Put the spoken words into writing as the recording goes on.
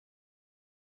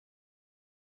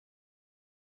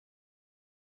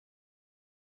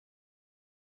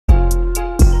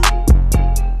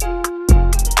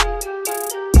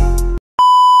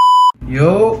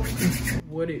Yo,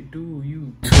 what it do,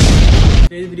 you?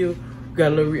 Today's video, we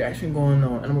got a little reaction going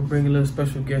on, and I'm gonna bring a little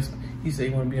special guest. He said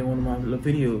he wanna be in one of my little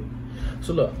videos.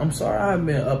 So look, I'm sorry I haven't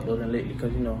been uploading lately,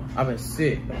 cause you know I've been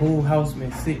sick. The whole house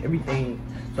been sick, everything.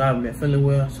 So I haven't been feeling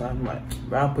well. So I'm like,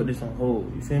 bro, I'll put this on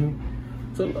hold. You feel me?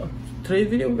 So look, today's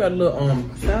video we got a little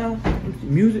sound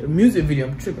music video.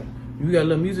 I'm tripping. We got a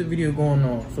little music video going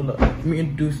on. So look, let me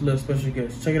introduce a little special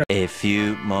guest. Check it out. A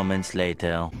few moments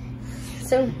later.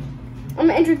 So I'm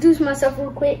gonna introduce myself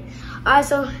real quick. Alright,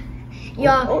 so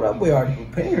y'all, oh, that boy already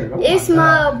prepared. Oh, it's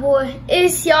my boy,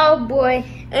 it's y'all boy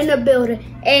in the building,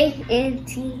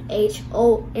 Anthon.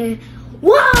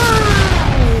 Wow!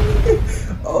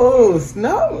 Oh,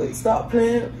 stop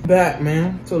playing. Back,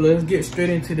 man. So let's get straight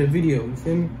into the video. You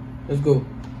feel me? Let's go.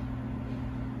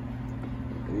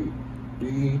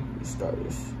 Let's start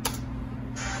this.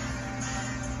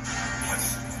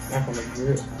 Back on the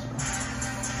grip.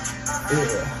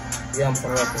 Yeah, I'm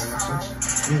far up there.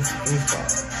 Let me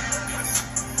start.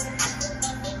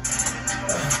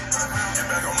 Get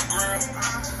back on the grill.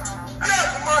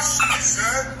 Yeah, my shit,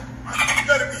 son. You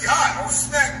better be hot. Don't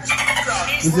snack.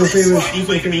 What's your favorite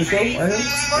show?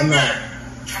 Or no?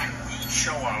 Can we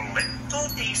show a little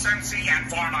decency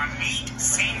and form a neat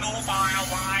single file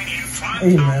line in front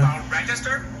of the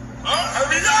register?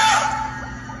 Hurry up!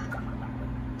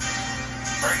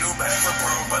 Brand new bag for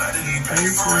bro, but I didn't pay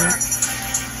for it.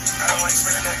 I don't like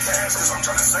spending that cash cause I'm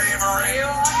trying to savor it.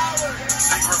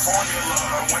 Secret formula,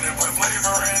 I went and put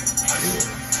flavor in.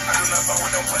 I do not fuck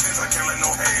with no places, I can't let no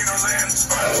haters in.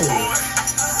 Spice boy,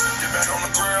 get back on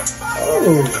the grill.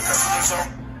 Oh. The customers on.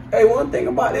 Hey, one thing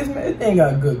about this, man, this thing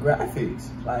got good graphics.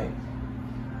 Like,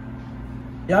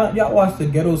 y'all watch the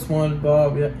Ghetto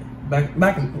SpongeBob? Yeah?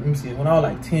 Back in, let me see, when I was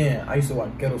like 10, I used to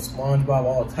watch Ghetto SpongeBob,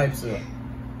 all types of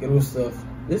ghetto stuff.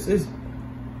 This is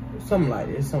something like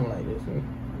this. We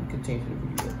continue the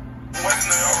video. I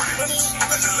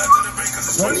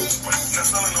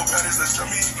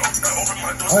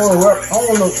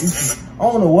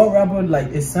don't know what rapper like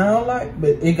it sound like, but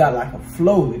it got like a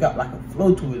flow. It got like a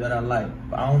flow to it that I like.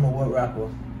 But I don't know what rapper.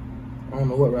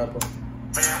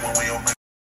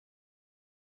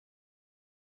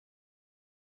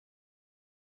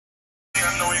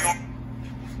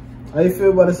 How you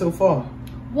feel about it so far?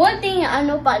 One thing I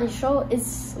know about the show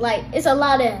is like it's a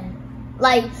lot of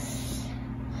like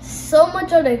so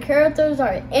much of the characters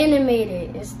are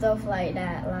animated and stuff like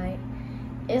that. Like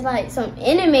it's like some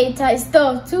anime type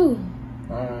stuff too.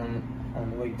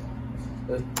 Wait.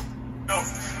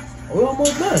 We're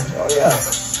almost done. Oh yeah.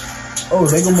 Oh,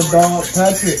 they go my dog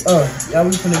Patrick. Yeah,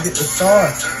 we finna get the star.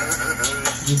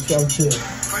 You jump chill.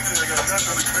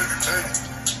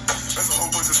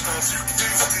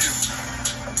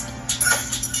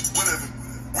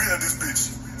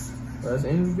 That's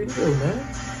in the video, man.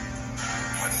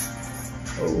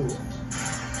 Oh.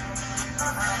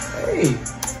 Hey,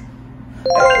 it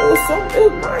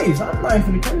was nice. I'm nice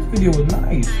for the first video was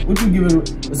nice. What you give it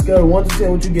a scale of 1 to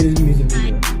 10? What you get this music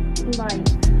video? Like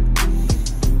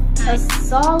a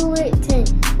solid 10.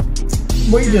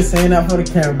 What you just saying that for the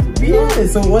camera? Yeah.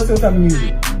 So what's your type of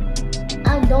music?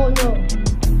 I don't know.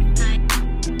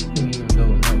 You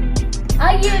don't know.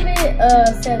 I give it a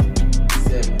 7.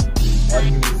 7. Why do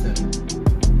you give it a 7?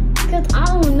 Cause I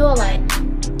don't know, like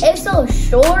it's so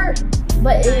short,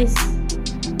 but it's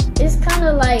kind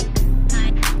of like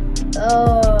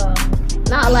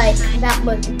not like that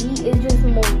much beat. It's just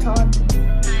more talking.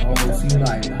 Oh, so you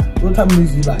like what type of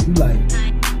music you like? You like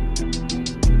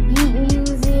beat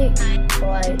music,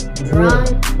 like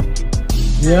rhyme.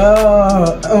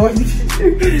 Yeah. Oh,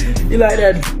 you like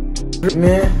that,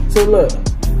 man? So look,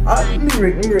 let me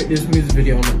rate this music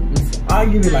video. I'll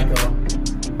give it like a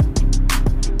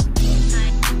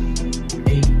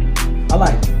 8. I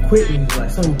like quick music, like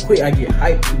something quick I get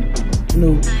hyped to. You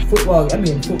know, football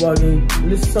game,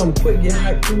 listen to something quick, get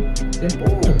hyped to, then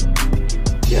boom.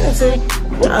 Yeah, so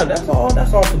yeah, that's all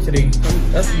for today.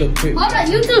 That's a little quick. Hold on,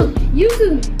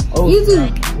 YouTube. Oh,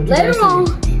 YouTube. Later on.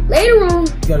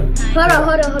 Hold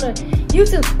on.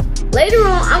 YouTube. Later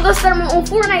on, I'm gonna start my own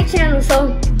Fortnite channel.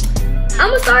 So I'm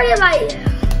gonna start it like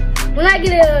when I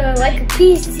get a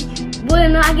PC.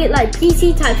 When I get like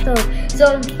PC type stuff.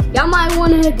 So y'all might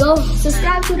wanna go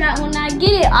subscribe to that when I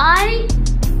get it.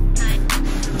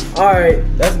 Alright,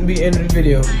 that's gonna be the end of the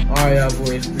video. Alright, y'all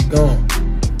boys, we gone.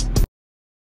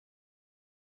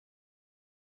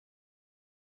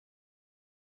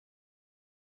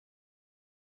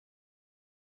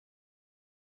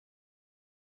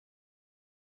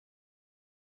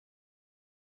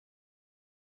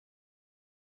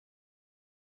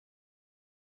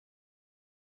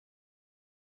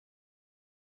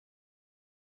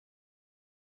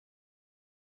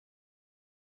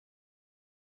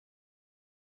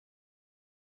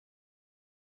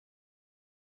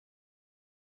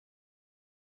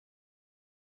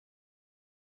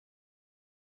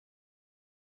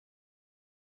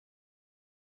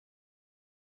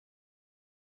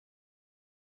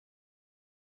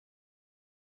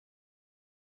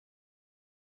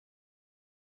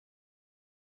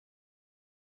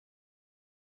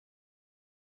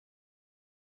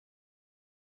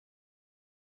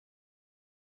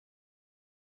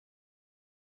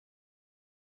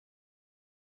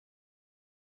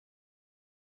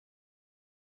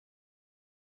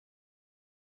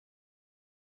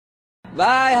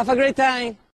 Bye, have a great time.